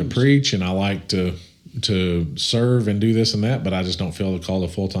like to preach and I like to serve and do this and that, but I just don't feel the call to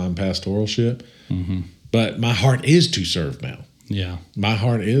full-time pastoralship. Mm-hmm. But my heart is to serve now. Yeah. My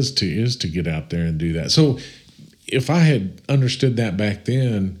heart is to get out there and do that. So if I had understood that back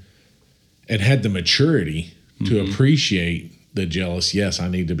then and had the maturity to appreciate the jealous, yes, I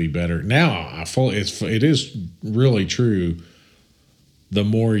need to be better. Now it is really true. The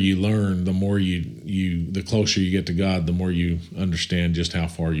more you learn, the more the closer you get to God, the more you understand just how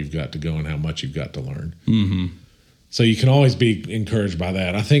far you've got to go and how much you've got to learn. Mm-hmm. So you can always be encouraged by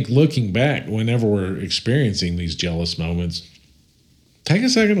that. I think looking back, whenever we're experiencing these jealous moments, take a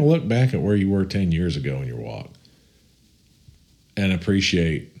second to look back at where you were 10 years ago in your walk and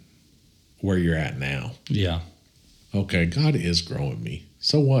appreciate where you're at now. Yeah. Okay, God is growing me.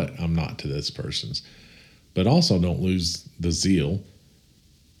 So what? I'm not to this person's. But also don't lose the zeal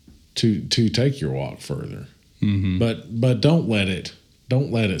to take your walk further. Mm-hmm. But don't let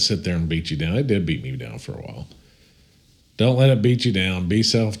it sit there and beat you down. It did beat me down for a while. Don't let it beat you down. Be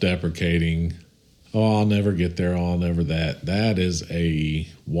self-deprecating. Oh, I'll never get there. Oh, I'll never that. That is a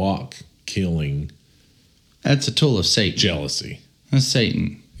walk killing. That's a tool of Satan. Jealousy. That's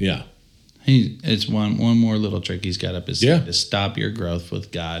Satan. Yeah. It's one more little trick he's got up his sleeve to stop your growth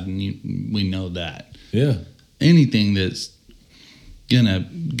with God, and we know that. Yeah. Anything that's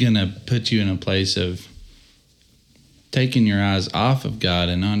gonna put you in a place of taking your eyes off of God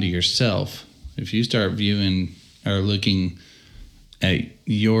and onto yourself. If you start viewing or looking at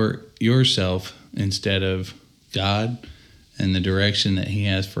yourself instead of God and the direction that He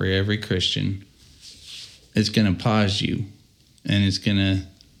has for every Christian, it's gonna pause you, and it's gonna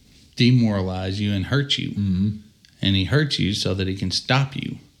demoralize you and hurt you. Mm-hmm. And He hurts you so that He can stop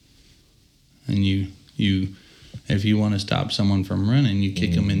you. And you if you want to stop someone from running, you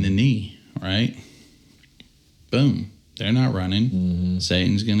kick them in the knee, right? Boom. They're not running. Mm-hmm.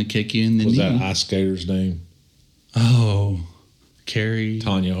 Satan's going to kick you in the knee. Was that ice skater's name? Oh,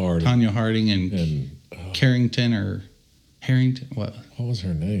 Tanya Harding and Carrington or Harrington. What was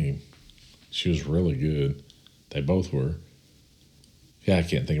her name? She was really good. They both were. Yeah, I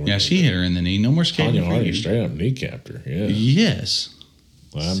can't think of her name. Yeah, she hit her in the knee. No more skating. Tanya Harding straight up kneecapped her. Yeah. Yes.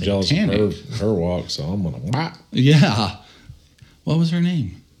 Well, I'm jealous of her walk, so I'm going to... Yeah. What was her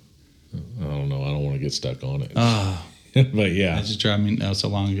name? I don't know. I don't want to get stuck on it. But yeah. That just drove me so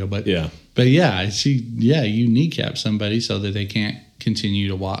long ago. But yeah. But yeah, you kneecap somebody so that they can't continue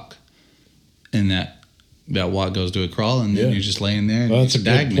to walk in that that walk goes to a crawl, and then you're just laying there. And well, that's a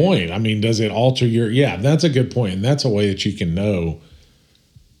good point. I mean, does it alter your? Yeah, that's a good point, and that's a way that you can know.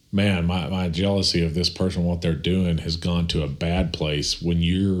 Man, my jealousy of this person, what they're doing, has gone to a bad place when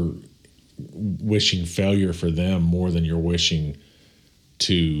you're wishing failure for them more than you're wishing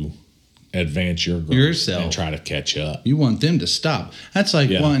to advance your growth yourself and try to catch up. You want them to stop. That's like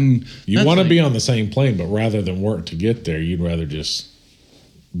wanting. You want to be on the same plane, but rather than work to get there, you'd rather just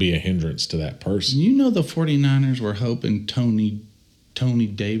be a hindrance to that person. You know, the 49ers were hoping Tony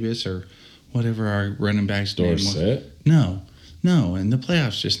Davis or whatever our running back's name was. No, in the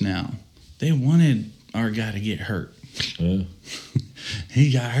playoffs just now, they wanted our guy to get hurt. Yeah.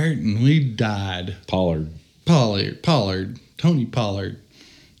 He got hurt and we died. Pollard, Tony Pollard.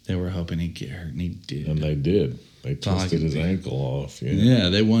 They were hoping he'd get hurt, and he did. And they did. They twisted his ankle off. Yeah,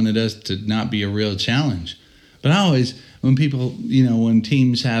 they wanted us to not be a real challenge. But I always, when people, when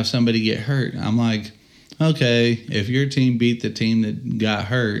teams have somebody get hurt, I'm like, okay, if your team beat the team that got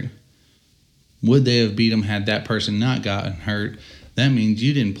hurt, would they have beat them had that person not gotten hurt? That means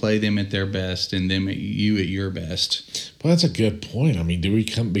you didn't play them at their best and them at your best. Well, that's a good point. I mean, do we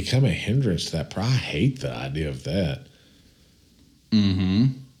become a hindrance to that? I hate the idea of that. Mm-hmm.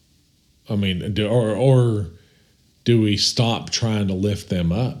 I mean, or do we stop trying to lift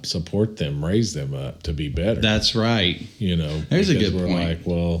them up, support them, raise them up to be better? That's right. There's a good point. We're like,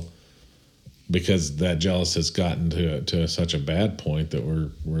 well, because that jealous has gotten to such a bad point that we're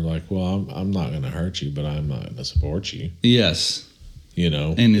like, well, I'm not going to hurt you, but I'm not going to support you. Yes.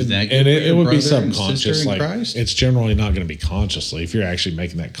 And is that good? And it would be subconscious. Like Christ? It's generally not going to be consciously. If you're actually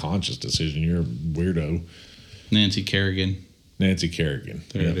making that conscious decision, you're a weirdo. Nancy Kerrigan.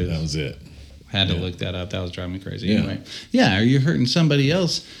 There it is. That was it. Had to look that up. That was driving me crazy. Anyway, are you hurting somebody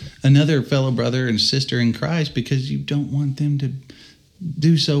else, another fellow brother and sister in Christ, because you don't want them to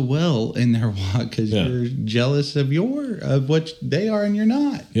do so well in their walk because you're jealous of what they are and you're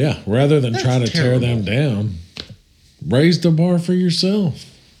not. Yeah, rather than try to tear them down, raise the bar for yourself.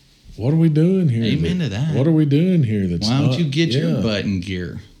 What are we doing here? Amen to that. What are we doing here? Why don't you get your butt in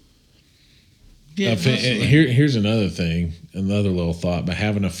gear? Yeah, here's another thing, another little thought, but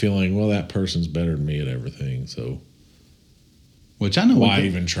having a feeling, well, that person's better than me at everything, so which I know why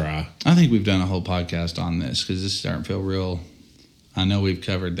even try? I think we've done a whole podcast on this because this is starting to feel real. I know we've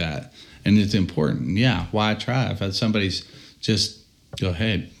covered that, and it's important. Yeah, why try? If somebody's just go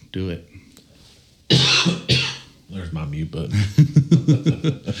ahead, do it. There's my mute button.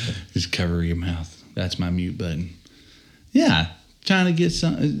 Just cover your mouth. That's my mute button. Yeah. Trying to get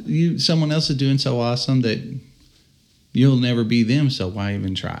someone else is doing so awesome that you'll never be them, so why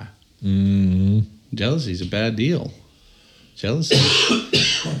even try? Mm-hmm. Jealousy is a bad deal. Jealousy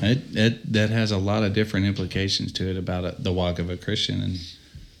that has a lot of different implications to it about the walk of a Christian, and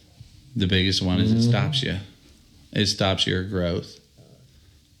the biggest one is it stops you. It stops your growth.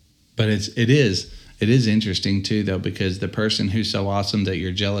 But it is interesting too, though, because the person who's so awesome that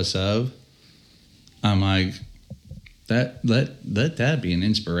you're jealous of, I'm like, let that be an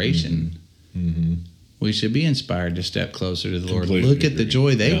inspiration. Mm-hmm. We should be inspired to step closer to the Completely Lord. Look at agree. the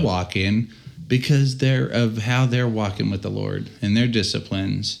joy they walk in because they're of how they're walking with the Lord and their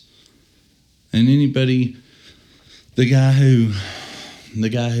disciplines. And anybody, the guy who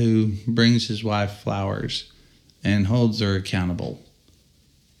brings his wife flowers and holds her accountable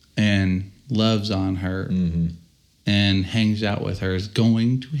and loves on her and hangs out with her is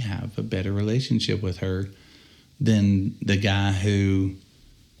going to have a better relationship with her than the guy who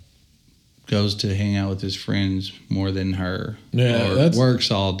goes to hang out with his friends more than her. Yeah, or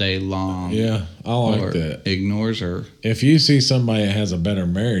works all day long. Yeah, I like or that. Ignores her. If you see somebody that has a better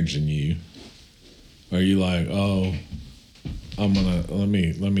marriage than you, are you like, oh, I'm gonna let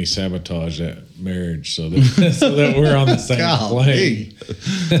me sabotage that marriage so that we're on the same plane.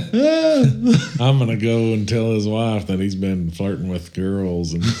 I'm gonna go and tell his wife that he's been flirting with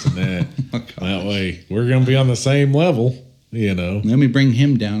girls and this and that. That way, we're gonna be on the same level. Let me bring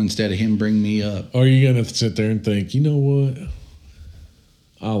him down instead of him bring me up. Or are you gonna sit there and think, you know what?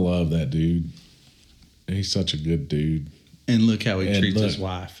 I love that dude. He's such a good dude. And look how he treats his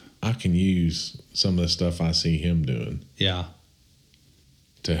wife. I can use some of the stuff I see him doing. Yeah.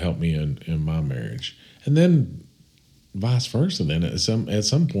 To help me in my marriage. And then vice versa. Then at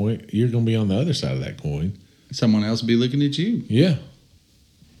some point, you're going to be on the other side of that coin. Someone else will be looking at you. Yeah.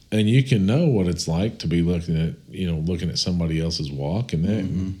 And you can know what it's like to be looking at somebody else's walk, and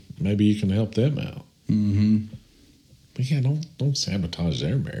then maybe you can help them out. Mm-hmm. But yeah, don't sabotage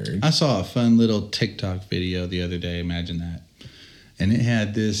their marriage. I saw a fun little TikTok video the other day. Imagine that. And it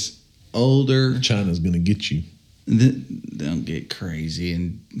had this older... China's going to get you. Don't get crazy.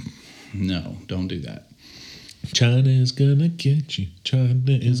 And no, don't do that. China is gonna get you. China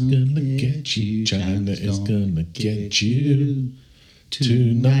is gonna get you. China is gonna get you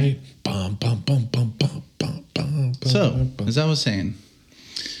tonight. Bum, bum, bum, bum, bum, bum, bum, So, as I was saying,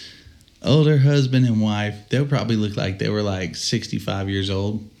 older husband and wife, they'll probably look like they were like 65 years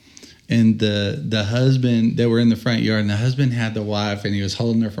old. And the husband, they were in the front yard, and the husband had the wife, and he was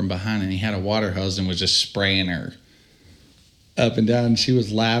holding her from behind, and he had a water hose and was just spraying her up and down. And she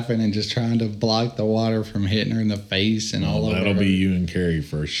was laughing and just trying to block the water from hitting her in the face and all over her. That'll be you and Carrie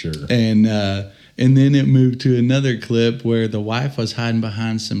for sure. And then it moved to another clip where the wife was hiding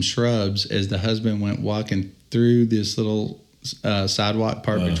behind some shrubs as the husband went walking through this little sidewalk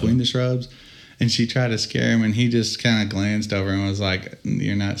part between the shrubs. And she tried to scare him, and he just kind of glanced over and was like,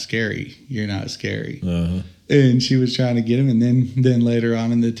 "You're not scary. You're not scary." And she was trying to get him, and then later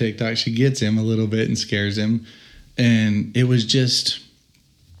on in the TikTok, she gets him a little bit and scares him. And it was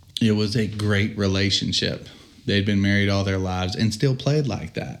a great relationship. They'd been married all their lives and still played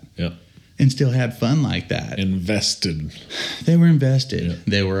like that. Yeah. And still had fun like that. Invested. They were invested. Yeah.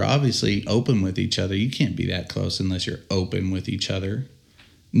 They were obviously open with each other. You can't be that close unless you're open with each other.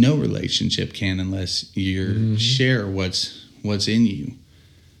 No relationship can unless you share what's in you.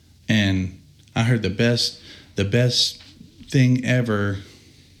 And I heard the best thing ever.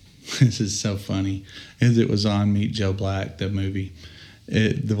 This is so funny. As it was on Meet Joe Black, the movie.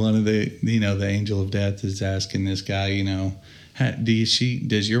 The angel of death is asking this guy,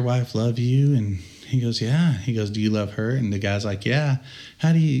 does your wife love you? And he goes, yeah. He goes, do you love her? And the guy's like, yeah.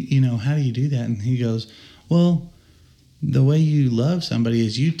 How do you do that? And he goes, well, the way you love somebody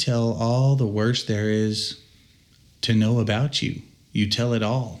is you tell all the worst there is to know about you. You tell it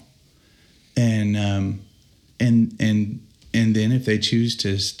all. And then if they choose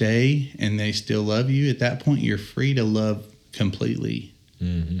to stay and they still love you, at that point you're free to love completely.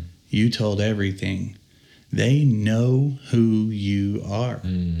 Mm-hmm. You told everything. They know who you are.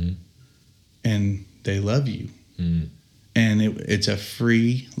 Mm-hmm. And they love you. Mm-hmm. And it's a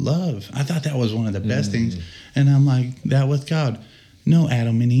free love. I thought that was one of the best things. And I'm like, that with God. No,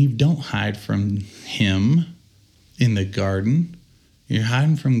 Adam and Eve, don't hide from him in the garden. You're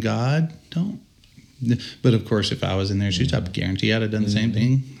hiding from God. Don't. But of course, if I was in their shoes, I guarantee I'd have done the same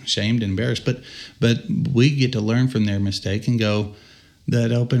thing, shamed, embarrassed. But we get to learn from their mistake and go,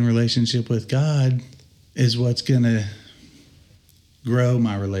 that open relationship with God is what's going to grow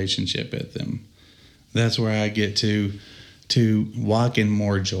my relationship with them. That's where I get to walk in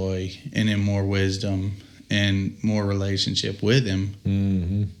more joy and in more wisdom and more relationship with him.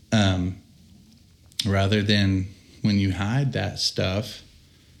 Rather than when you hide that stuff,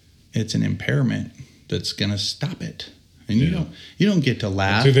 it's an impairment that's going to stop it. And you don't get to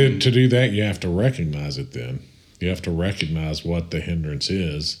laugh. To do that, you have to recognize it then. You have to recognize what the hindrance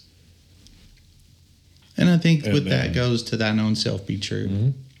is. And I think that goes to thine own self be true.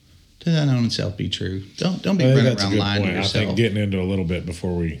 Mm-hmm. To thine own self be true. Don't be running around lying to yourself. I think getting into a little bit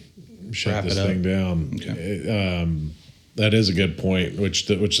before we shut this thing down. Okay. That is a good point, because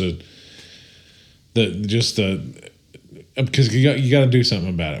you got to do something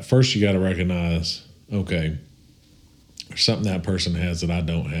about it. First, you got to recognize, okay, there's something that person has that I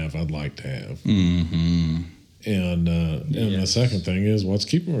don't have. I'd like to have. Mm-hmm. And the second thing is, what's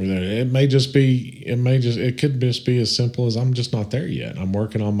keeping me there? It could just be as simple as I'm just not there yet. I'm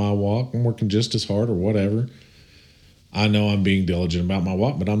working on my walk. I'm working just as hard or whatever. I know I'm being diligent about my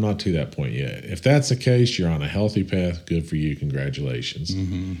walk, but I'm not to that point yet. If that's the case, you're on a healthy path. Good for you. Congratulations.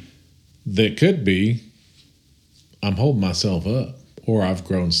 Mm-hmm. That could be, I'm holding myself up, or I've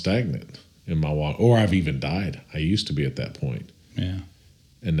grown stagnant in my walk, or I've even died. I used to be at that point. Yeah.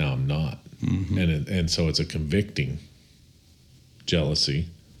 And now I'm not. Mm-hmm. And so it's a convicting jealousy.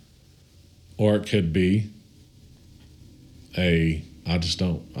 Or it could be I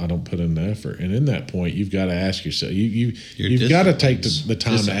don't put in the effort. And in that point, you've got to ask yourself, you've got to take the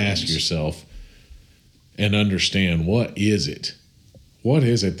time to ask yourself and understand, what is it? What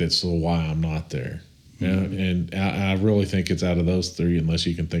is it that's why I'm not there? Mm-hmm. And I really think it's out of those three, unless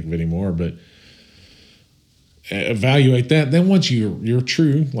you can think of any more. But evaluate that. Then once you're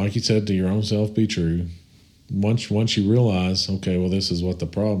true, like you said, to your own self, be true. Once you realize, okay, well, this is what the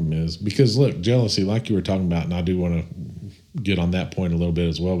problem is. Because look, jealousy, like you were talking about, and I do want to get on that point a little bit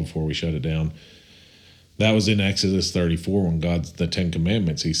as well before we shut it down. That was in Exodus 34 when God's the 10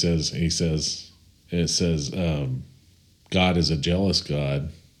 Commandments. It says, God is a jealous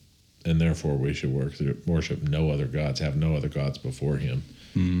God, and therefore we should worship no other gods, have no other gods before him.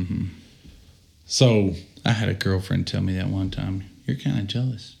 Mm-hmm. So I had a girlfriend tell me that one time. You're kind of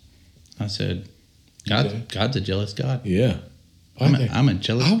jealous. I said, God's a jealous God. Yeah. I'm a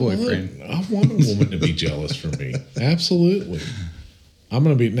jealous boyfriend. I want a woman to be jealous for me. Absolutely. I'm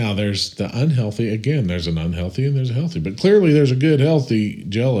going to be, now there's the unhealthy. Again, there's an unhealthy and there's a healthy. But clearly there's a good, healthy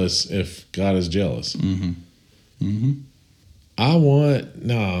jealous if God is jealous. Mm-hmm. Mm-hmm.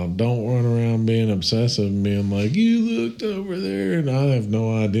 Don't run around being obsessive and being like, you looked over there and I have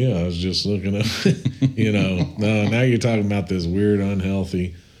no idea. I was just looking up, No, now you're talking about this weird,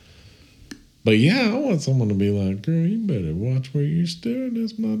 unhealthy. But yeah, I want someone to be like, girl, you better watch where you're staring.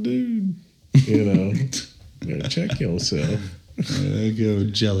 That's my dude. Better check yourself. There you go,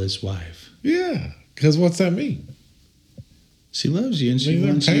 jealous wife. Yeah, because what's that mean? She loves you and she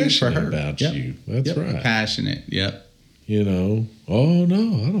wants you for her. About you. That's right. Passionate. Yep. Oh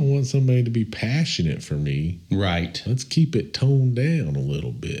no, I don't want somebody to be passionate for me. Right. Let's keep it toned down a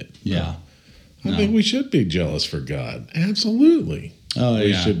little bit. Yeah. I think we should be jealous for God. Absolutely. Oh,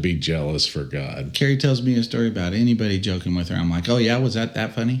 we should be jealous for God. Carrie tells me a story about anybody joking with her. I'm like, oh, yeah, was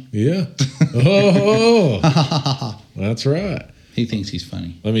that funny? Yeah. Oh, that's right. He thinks he's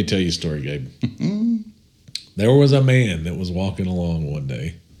funny. Let me tell you a story, Gabe. There was a man that was walking along one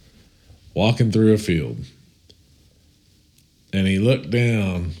day, walking through a field, and he looked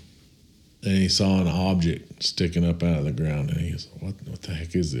down and he saw an object sticking up out of the ground, and he was like, what the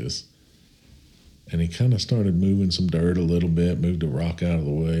heck is this? And he kind of started moving some dirt a little bit, moved a rock out of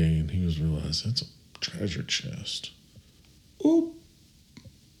the way, and he realized that's a treasure chest. Oop.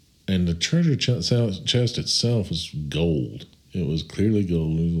 And the treasure chest itself was gold. It was clearly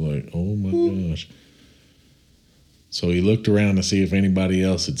gold. He was like, oh my gosh. So he looked around to see if anybody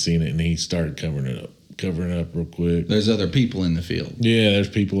else had seen it, and he started covering it up real quick. There's other people in the field. Yeah, there's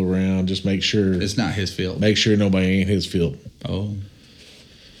people around. Just make sure. It's not his field. Make sure nobody ain't his field. Oh.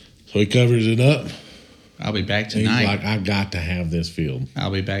 So he covers it up. I'll be back tonight. He's like, I got to have this field.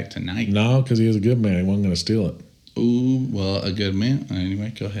 I'll be back tonight. No, because he was a good man. He wasn't going to steal it. Ooh, well, a good man.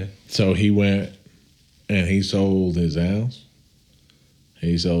 Anyway, go ahead. So he went and he sold his house.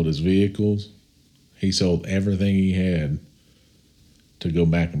 He sold his vehicles. He sold everything he had to go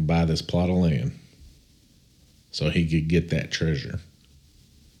back and buy this plot of land so he could get that treasure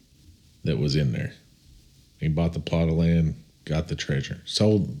that was in there. He bought the plot of land, got the treasure,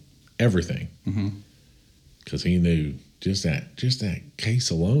 sold everything. Because he knew just that case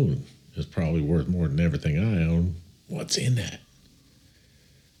alone is probably worth more than everything I own. What's in that?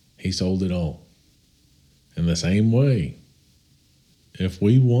 He sold it all. In the same way, if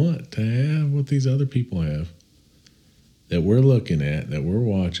we want to have what these other people have, that we're looking at, that we're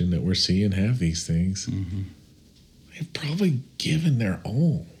watching, that we're seeing have these things, they've probably given their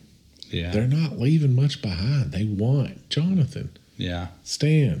all. Yeah. They're not leaving much behind. They want Jonathan. Yeah.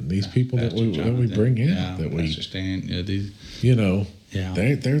 Stan, these people that we bring in, that we Stan,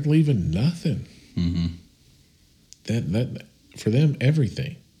 they're leaving nothing. That for them,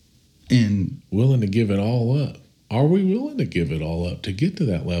 everything, and willing to give it all up. Are we willing to give it all up to get to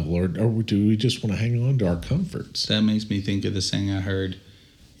that level, or do we just want to hang on to our comforts? That makes me think of the saying I heard: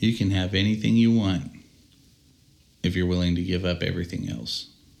 "You can have anything you want if you're willing to give up everything else."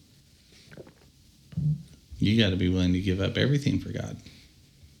 You got to be willing to give up everything for God.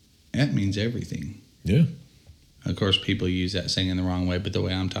 That means everything. Yeah. Of course, people use that saying in the wrong way, but the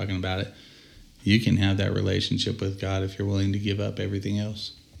way I'm talking about it, you can have that relationship with God if you're willing to give up everything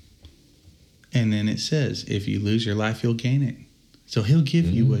else. And then it says, if you lose your life, you'll gain it. So he'll give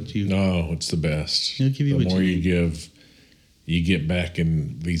you what you... No, it's the best. He'll give you the what more you you give, you get back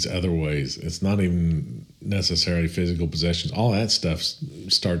in these other ways. It's not even necessarily physical possessions. All that stuff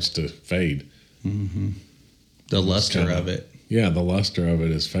starts to fade. The luster of it. Yeah, the luster of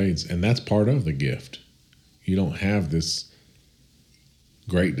it fades. And that's part of the gift. You don't have this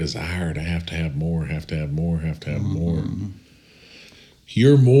great desire to have more, have to have more.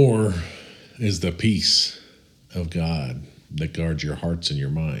 Your more is the peace of God that guards your hearts and your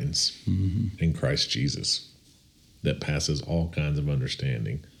minds in Christ Jesus, that passes all kinds of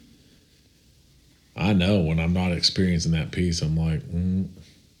understanding. I know when I'm not experiencing that peace, I'm like,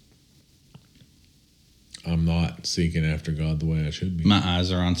 I'm not seeking after God the way I should be. My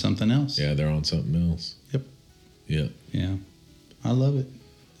eyes are on something else. Yeah, they're on something else. Yep. Yeah. I love it.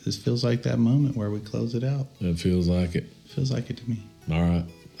 This feels like that moment where we close it out. It feels like it. Feels like it to me. All right.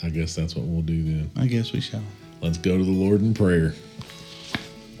 I guess that's what we'll do then. I guess we shall. Let's go to the Lord in prayer.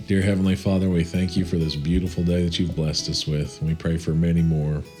 Dear Heavenly Father, we thank you for this beautiful day that you've blessed us with. We pray for many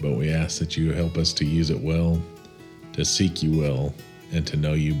more, but we ask that you help us to use it well, to seek you well, and to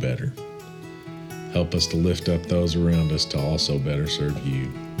know you better. Help us to lift up those around us to also better serve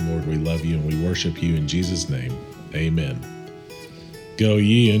you. Lord, we love you and we worship you in Jesus' name. Amen. Go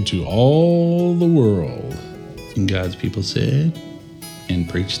ye into all the world. And God's people said... and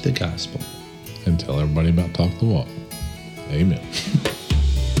preach the gospel. And tell everybody about Talk the Walk. Amen.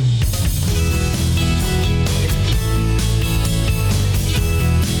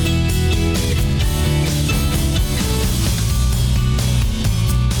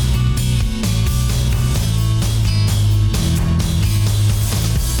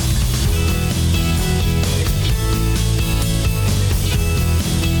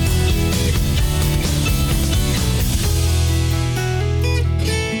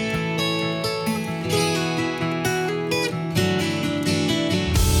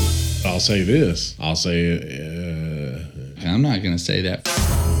 I'll say this. I'll say I'm not going to say that.